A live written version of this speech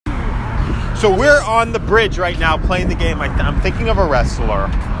So we're on the bridge right now playing the game. I'm thinking of a wrestler.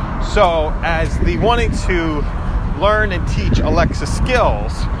 So as the wanting to learn and teach Alexa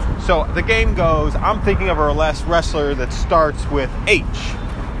skills, so the game goes, I'm thinking of a wrestler that starts with H.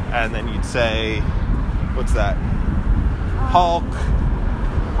 And then you'd say, what's that? Hulk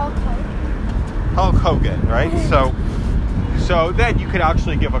Hogan, right? So then you could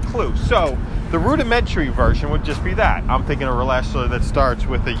actually give a clue. So the rudimentary version would just be that. I'm thinking of a wrestler that starts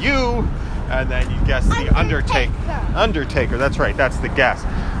with a U, and then you guess the Undertaker. That's right, that's the guess.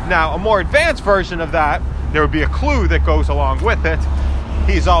 Now, a more advanced version of that, there would be a clue that goes along with it.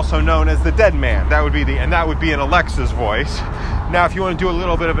 He's also known as the Dead Man. That would be in Alexa's voice. Now, if you want to do a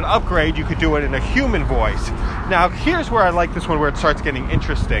little bit of an upgrade, you could do it in a human voice. Now, here's where I like this one, where it starts getting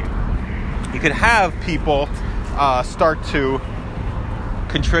interesting. You could have people start to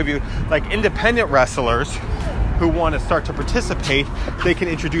contribute, like independent wrestlers who want to start to participate. They can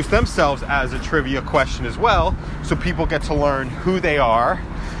introduce themselves as a trivia question as well, so people get to learn who they are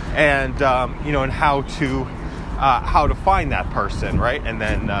and and how to find that person, right? And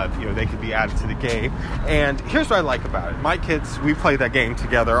then they could be added to the game. And here's what I like about it. My kids, we play that game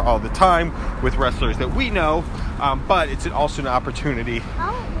together all the time with wrestlers that we know, but it's also an opportunity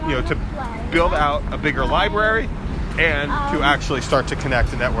to build out a bigger library and to actually start to connect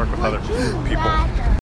and network with other people.